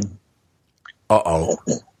suggestion. Uh-oh.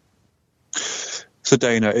 So,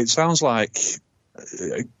 Dana, it sounds like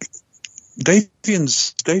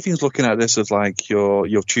Davian's looking at this as like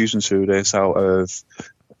you're choosing to do this out of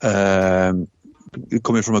coming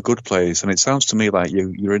from a good place, and it sounds to me like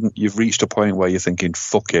you've reached a point where you're thinking,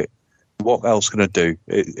 fuck it, what else can I do?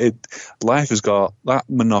 Life has got that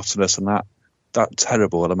monotonous and that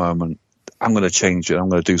terrible at the moment. I'm going to change it. I'm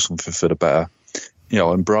going to do something for the better.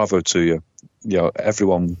 And bravo to you.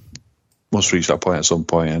 Everyone must reach that point at some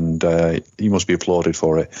point, and you must be applauded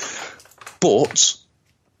for it. But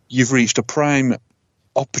you've reached a prime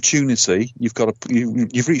opportunity.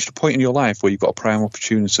 You've reached a point in your life where you've got a prime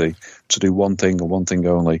opportunity to do one thing and one thing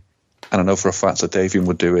only. And I know for a fact that Davian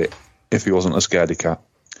would do it if he wasn't a scaredy cat.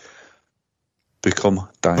 Become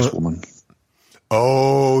Dice Woman.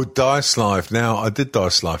 Oh, Dice Life. Now, I did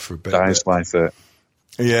Dice Life for a bit. Dice Life, it.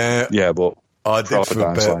 Yeah. Yeah, but I did for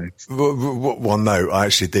a bit. Life. Well, no, I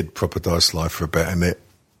actually did proper Dice Life for a bit, and it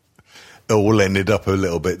all ended up a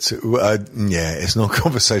little bit. Yeah, it's not a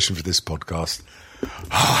conversation for this podcast.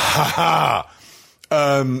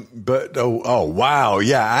 But wow,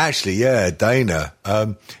 yeah, actually, yeah, Dana,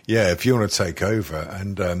 yeah, if you want to take over,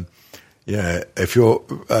 and yeah, if you're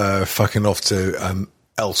fucking off to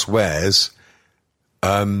elsewheres,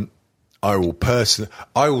 I will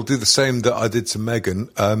do the same that I did to Megan.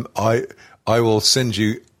 I will send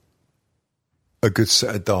you a good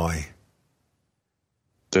set of die.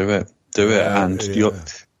 Do it, and yeah.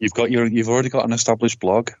 You've already got an established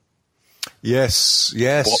blog. Yes.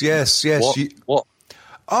 What?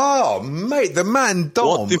 Oh, mate, the man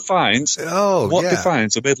Dom. What defines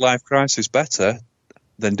a midlife crisis better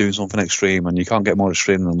than doing something extreme? And you can't get more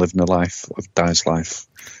extreme than living a life of Dice Life.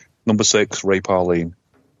 Number 6, Ray Pauline.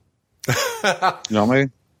 You know what I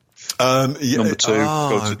mean? Yeah, Number 2,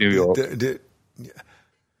 go to New York.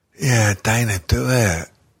 Yeah, Dana, do it.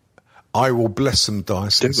 I will bless some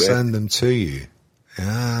dice and send them to you.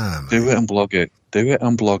 Yeah, do it and blog it.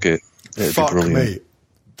 It'd Fuck be brilliant. me.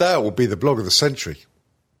 That will be the blog of the century.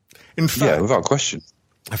 In fact, yeah, without question.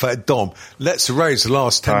 In fact, Dom, let's erase the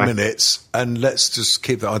last 10 minutes and let's just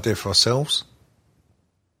keep that idea for ourselves.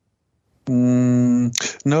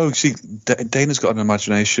 No, see, Dana's got an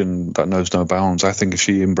imagination that knows no bounds. I think if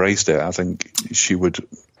she embraced it, I think she would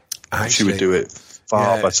do it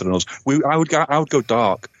far better than us. I would go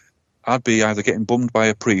dark. I'd be either getting bummed by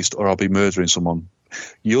a priest or I'll be murdering someone.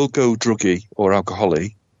 You'll go druggy or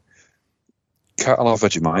alcoholic. I'll have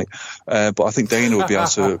Vegemite. But I think Dana would be able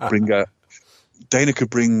to Dana could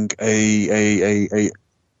bring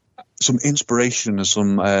some inspiration and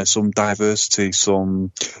some diversity,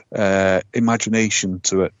 some imagination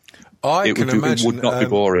to it. I can imagine it would not be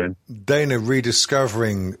boring. Dana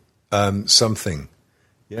rediscovering something.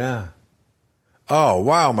 Yeah. Oh,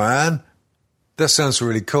 wow, man. That sounds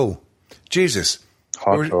really cool. Jesus.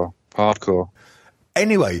 Hardcore.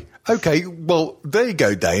 Anyway, okay, well, there you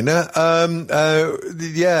go, Dana.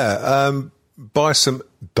 Buy some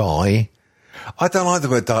dye. I don't like the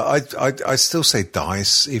word dye. I still say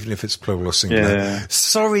dice, even if it's plural or singular. Yeah.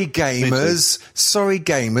 Sorry, gamers,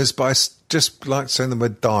 but I just like saying the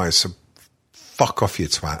word dice, so fuck off, you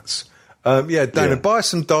twats. Dana, buy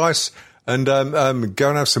some dice and go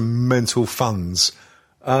and have some mental funds.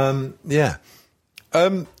 Right.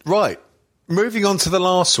 Moving on to the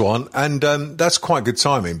last one, and that's quite good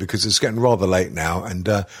timing because it's getting rather late now, and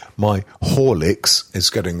my Horlicks is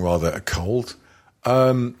getting rather cold.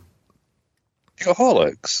 You got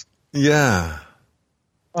Horlicks? Yeah.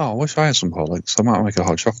 Oh, I wish I had some Horlicks. I might make a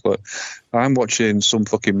hot chocolate. I'm watching some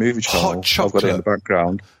fucking movie channel. Hot chocolate. I've got it in the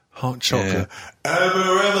background. Hot chocolate.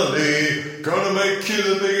 Emily, gonna make you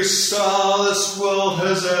the biggest star this world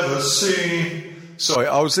has ever seen. Sorry,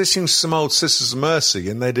 I was listening to some old Sisters of Mercy,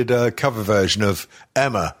 and they did a cover version of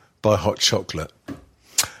Emma by Hot Chocolate.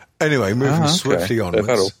 Anyway, moving swiftly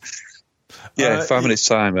onwards. 5 minutes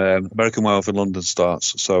time. American Werewolf in London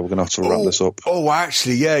starts, so we're going to have to wrap this up. Oh,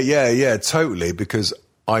 actually, yeah, totally, because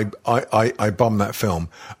I bummed that film.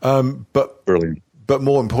 But brilliant. But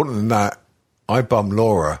more important than that, I bummed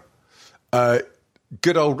Laura.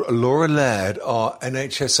 Good old Laura Laird, our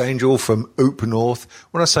NHS angel from Oop North.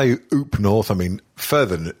 When I say Oop North, I mean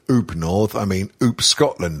further than Oop North. I mean Oop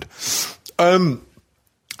Scotland. The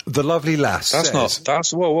lovely lass.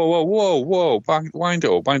 Whoa. Wind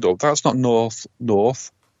up. That's not north.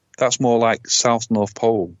 That's more like South North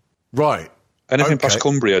Pole. Right. Anything past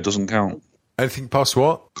Cumbria doesn't count. Anything past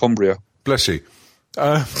what? Cumbria. Bless you.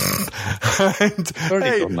 I had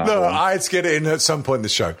to get it in at some point in the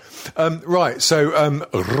show. Right, so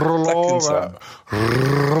Laura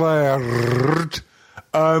Laird.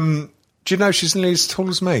 Do you know she's nearly as tall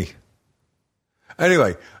as me?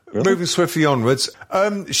 Anyway, moving swiftly onwards.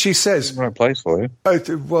 She says, right place for you.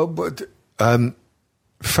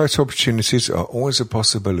 Photo opportunities are always a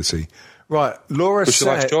possibility. Right, Laura said, she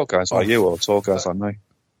likes short guys like you or tall guys like me.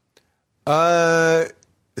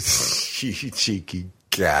 Cheeky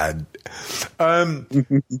gad.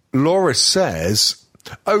 Laura says,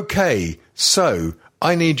 okay, so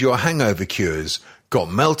I need your hangover cures. Got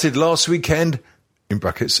melted last weekend, in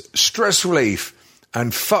brackets, stress relief,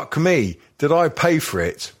 and fuck me, did I pay for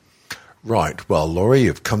it? Right, well, Laura,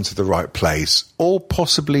 you've come to the right place, or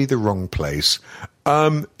possibly the wrong place.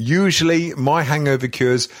 Usually my hangover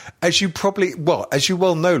cures, as you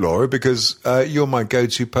well know, Laura, because you're my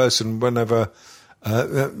go-to person whenever...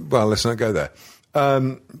 let's not go there.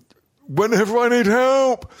 Whenever I need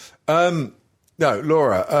help. No,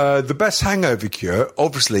 Laura, the best hangover cure,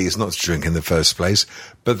 obviously, is not to drink in the first place,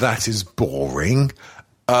 but that is boring.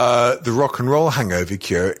 The rock and roll hangover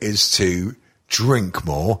cure is to drink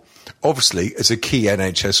more. Obviously, as a key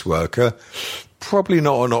NHS worker, probably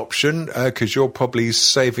not an option, because you're probably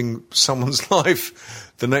saving someone's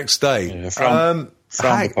life the next day. Yeah,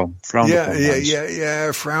 frowned upon.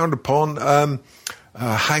 Frowned upon.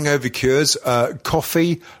 Hangover cures,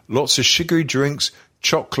 coffee, lots of sugary drinks,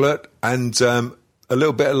 chocolate, and a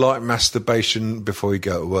little bit of light masturbation before you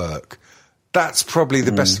go to work. That's probably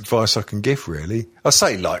the best advice I can give, really. I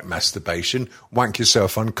say light masturbation, wank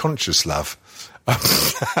yourself unconscious, love.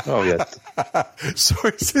 Oh, yeah.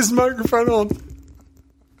 Sorry, is his microphone on?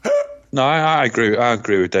 No, I agree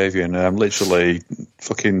with Davian. Literally,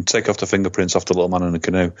 fucking take off the fingerprints off the little man in the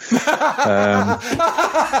canoe.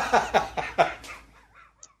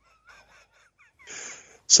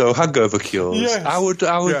 So hangover cures. Yes. I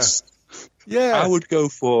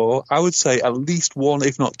would say at least 1,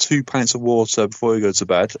 if not 2 pints of water before you go to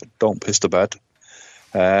bed. Don't piss to bed.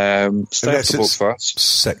 Stay off the book fast.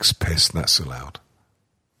 Sex piss, that's allowed.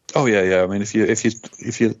 Oh yeah. I mean, if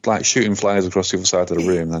you're like shooting flies across the other side of the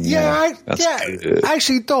room, then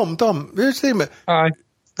Actually, Dom, here's the thing. Hi,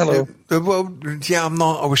 hello. I'm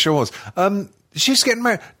not. I wish I was. She's getting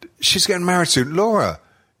married. She's getting married soon, Laura.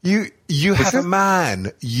 You have a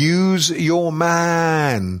man. Use your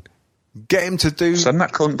man. Get him to do... Send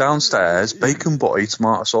that cunt downstairs, bacon butty,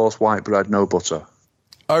 tomato sauce, white bread, no butter.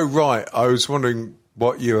 Oh, right. I was wondering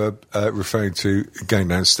what you were referring to going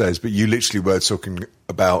downstairs, but you literally were talking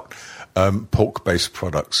about pork-based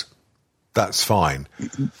products. That's fine.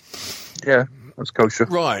 Yeah, that's kosher.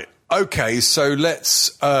 Right. Okay, so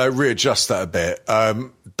let's readjust that a bit.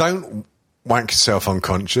 Don't wank yourself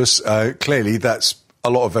unconscious. Clearly, that's a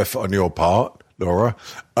lot of effort on your part, Laura.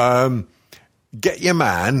 Get your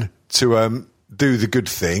man to do the good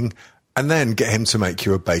thing and then get him to make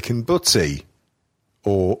you a bacon butty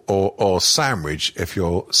or sandwich if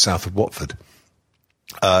you're south of Watford.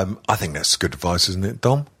 I think that's good advice, isn't it,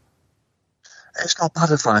 Dom? It's not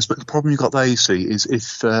bad advice, but the problem you've got there, you see, is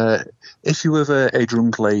if you were a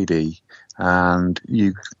drunk lady and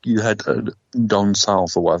you had Don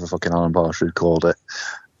South or whatever fucking Alan Partridge called it,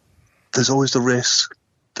 there's always the risk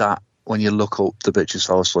that when you look up, the bitches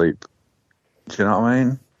fell asleep. Do you know what I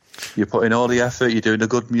mean? You're putting all the effort, you're doing a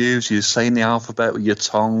good moves, you're saying the alphabet with your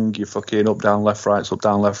tongue, you're fucking up, down, left, right, up,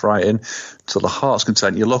 down, left, right in, till the heart's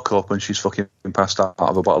content. You look up and she's fucking passed out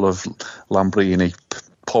of a bottle of Lambrini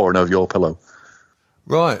pouring over your pillow.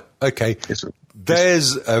 Right, okay.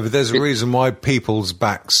 There's a reason why people's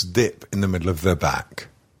backs dip in the middle of their back.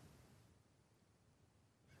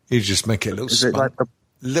 You just make it a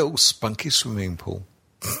little spunky swimming pool.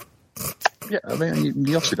 Yeah, I mean,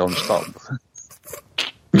 you obviously don't stop.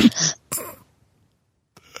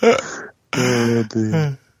 Oh,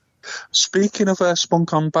 dear. Speaking of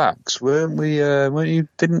spunk on backs, didn't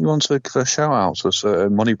you want to give a shout out to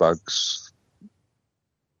certain money bags?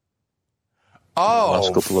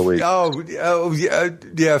 Last couple of weeks.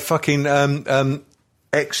 Yeah, fucking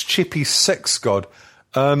ex-chippy sex god.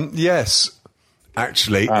 Yes,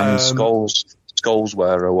 actually. And skulls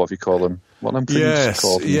wearer, what do you call them? What are them things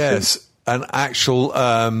called? Yes, an actual...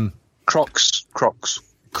 Crocs.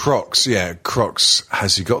 Crocs, yeah. Crocs,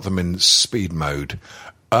 has he got them in speed mode?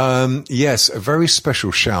 Yes, a very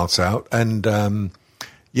special shout out. And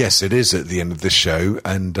yes, it is at the end of the show.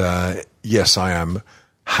 And yes, I am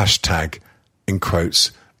hashtag, in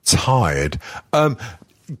quotes, tired.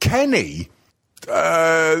 Kenny,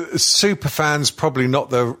 super fans, probably not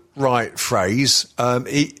the right phrase.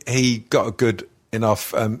 He got a good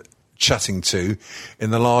enough chatting to in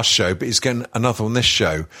the last show, but he's getting another on this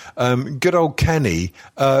show. Good old Kenny.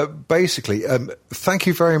 Basically, thank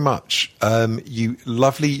you very much, you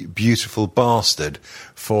lovely, beautiful bastard,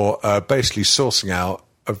 for basically sourcing out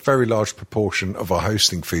a very large proportion of our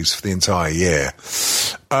hosting fees for the entire year.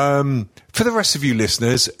 For the rest of you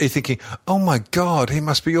listeners, you're thinking, oh my God, he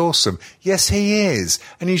must be awesome. Yes, he is.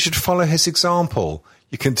 And you should follow his example.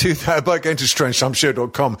 You can do that by going to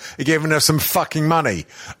strangetimeshow.com and giving us some fucking money.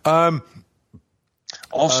 Also,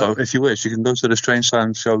 if you wish, you can go to the Strange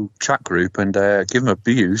Time Show chat group and give him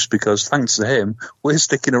abuse, because thanks to him, we're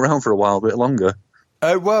sticking around for a while, a bit longer.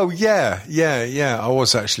 Well, yeah. I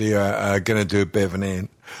was actually going to do a bit of an in.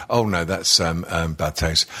 Oh, no, that's bad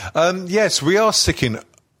taste. Yes, we are sticking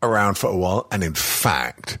around for a while, and in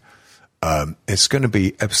fact... it's going to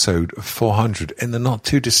be episode 400 in the not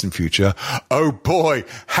too distant future. Oh boy,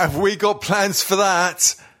 have we got plans for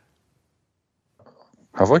that?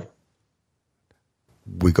 Have we?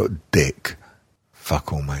 We got dick.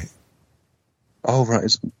 Fuck all, mate. Oh,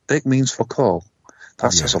 right. Dick means fuck all.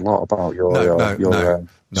 That says a lot about your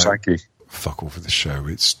psyche. Fuck all for the show.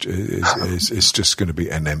 It's just going to be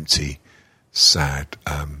an empty, sad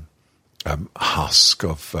husk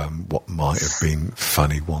of what might have been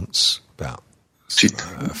funny once. About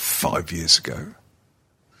 5 years ago.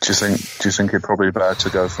 Do you think it'd probably better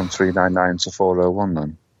to go from 399 to 401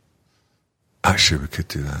 then? Actually, we could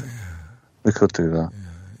do that. Yeah. We could do that.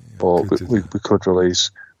 Yeah, but we could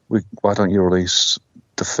release. Why don't you release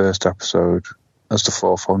the first episode as the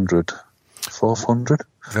 400? 400?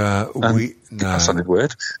 No. That sounded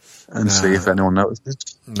weird. And see if anyone notices.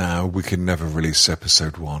 No, we can never release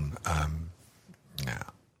episode 1. No.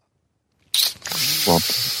 What?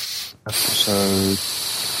 Episode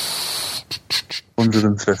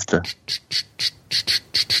 150.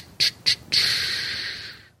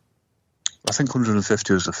 I think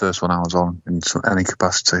 150 was the first one I was on in any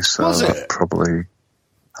capacity, so was it? Probably,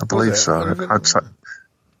 I believe so.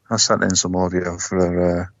 I sent in some audio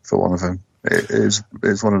for one of them. It's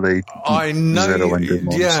one of the I know. zero-ending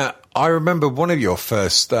ones. Yeah, I remember one of your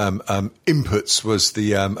first inputs was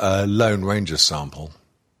the Lone Ranger sample.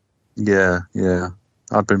 Yeah.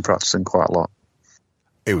 I'd been practicing quite a lot.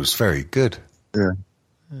 It was very good. Yeah.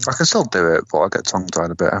 I can still do it, but I get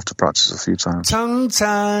tongue-tied a bit. I have to practice a few times.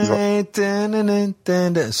 Tongue-tied. Sorry, Red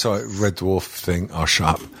Dwarf thing. I'll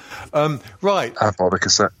shut up. Right. I bought the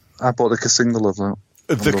Cassingle of that.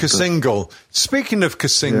 The Cassingle. Speaking of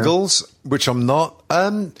Cassingles, which I'm not,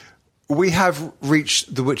 we have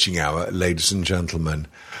reached the witching hour, ladies and gentlemen.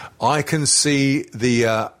 I can see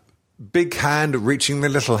the big hand reaching the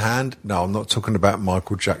little hand. No, I'm not talking about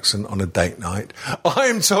Michael Jackson on a date night.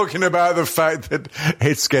 I'm talking about the fact that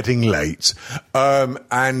it's getting late.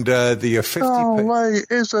 And the 50... Oh, wait,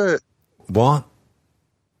 is it? What?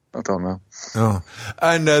 I don't know. Oh.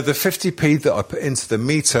 And the 50p that I put into the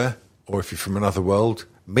meter, or if you're from another world,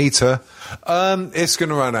 meter. It's going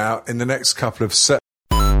to run out in the next couple of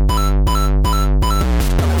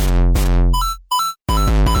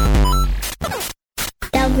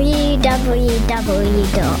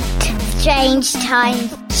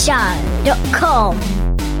www.strangetimeshow.com.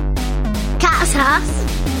 Catch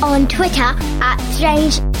us on Twitter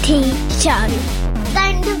 @StrangeTShow.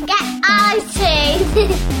 Don't forget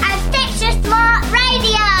iTunes and Stitcher Smart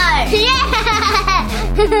Radio.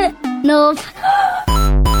 Yeah! North